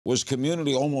Was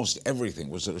community almost everything?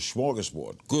 Was it a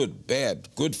smorgasbord? Good, bad,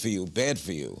 good for you, bad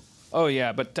for you? Oh,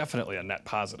 yeah, but definitely a net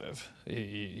positive.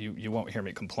 You won't hear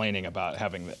me complaining about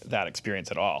having that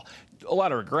experience at all. A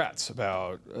lot of regrets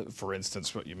about, for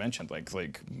instance, what you mentioned,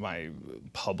 like my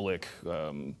public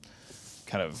kind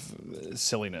of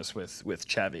silliness with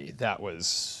Chevy. That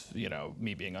was,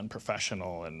 me being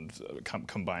unprofessional and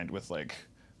combined with like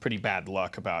pretty bad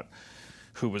luck about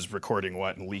who was recording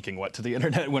what and leaking what to the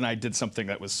internet when I did something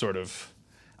that was sort of,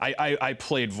 I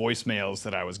played voicemails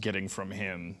that I was getting from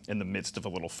him in the midst of a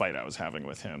little fight I was having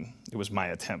with him. It was my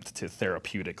attempt to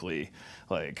therapeutically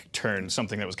turn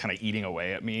something that was kind of eating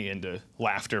away at me into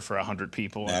laughter for 100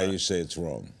 people. Now you say it's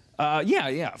wrong.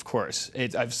 Yeah, of course.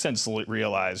 I've since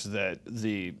realized that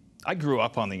I grew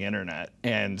up on the internet,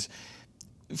 and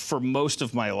for most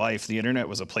of my life, the internet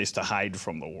was a place to hide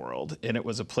from the world, and it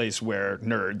was a place where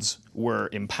nerds were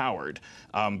empowered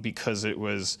because there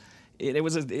was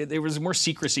more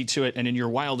secrecy to it, and in your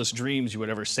wildest dreams, you would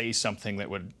ever say something that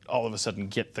would all of a sudden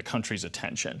get the country's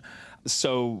attention.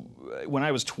 So when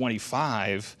I was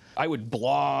 25, I would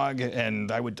blog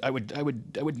and I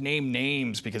would name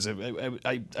names because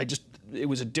it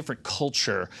was a different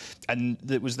culture, and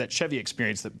it was that Chevy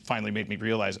experience that finally made me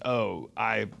realize,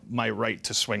 my right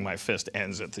to swing my fist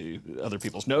ends at the other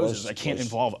people's noses. I can't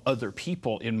involve other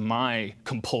people in my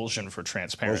compulsion for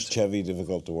transparency. Was Chevy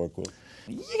difficult to work with?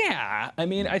 Yeah, I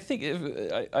mean, I think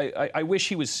I wish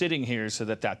he was sitting here so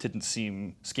that didn't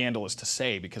seem scandalous to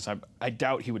say, because I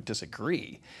doubt he would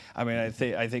disagree. I mean, I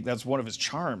think that's one of his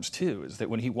charms too, is that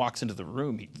when he walks into the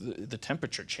room, the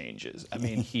temperature changes. I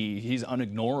mean, he's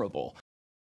unignorable.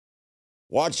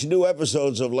 Watch new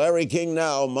episodes of Larry King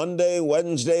Now Monday,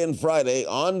 Wednesday, and Friday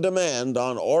on demand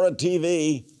on Aura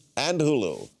TV and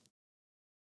Hulu.